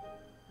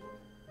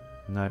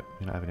 No,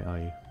 you're not having it, are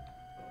you?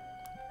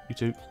 You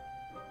too.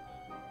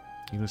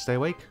 You gonna stay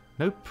awake?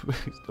 Nope.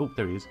 Oh,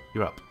 there he is.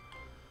 You're up.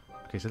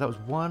 Okay, so that was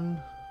one.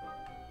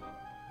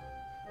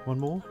 One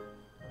more.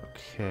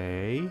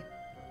 Okay.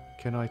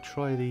 Can I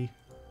try the...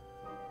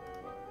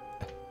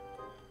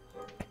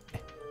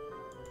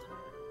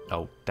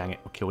 Oh, dang it.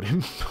 I killed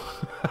him.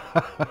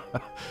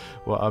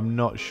 Well, I'm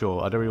not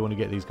sure. I don't really want to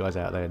get these guys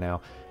out there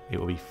now. It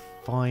will be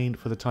fine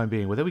for the time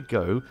being. Well, there we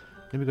go.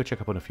 Let me go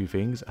check up on a few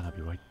things, and I'll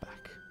be right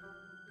back.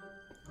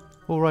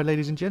 Alright,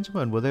 ladies and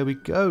gentlemen, well, there we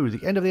go.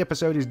 The end of the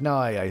episode is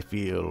nigh, I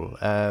feel.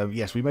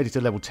 Yes, we made it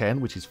to level 10,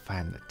 which is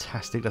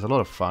fantastic. That's a lot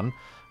of fun.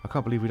 I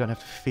can't believe we don't have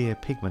to fear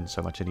pigmen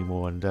so much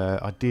anymore, and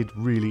I did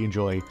really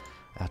enjoy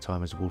our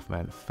time as a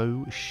Wolfman,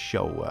 faux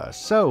sure.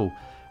 So,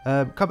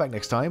 come back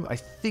next time. I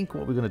think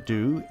what we're going to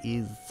do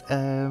is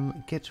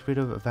get rid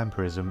of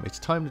vampirism. It's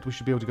time that we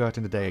should be able to go out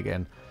in the day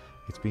again.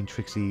 It's been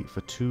tricksy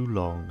for too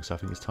long, so I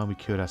think it's time we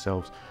cured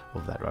ourselves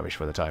of that rubbish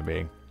for the time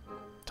being.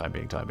 Time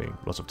being.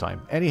 Lots of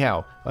time.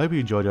 Anyhow, I hope you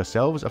enjoyed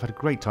yourselves. I've had a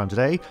great time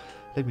today.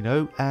 Let me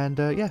know, and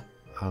yeah,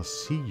 I'll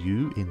see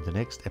you in the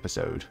next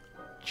episode.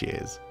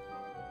 Cheers.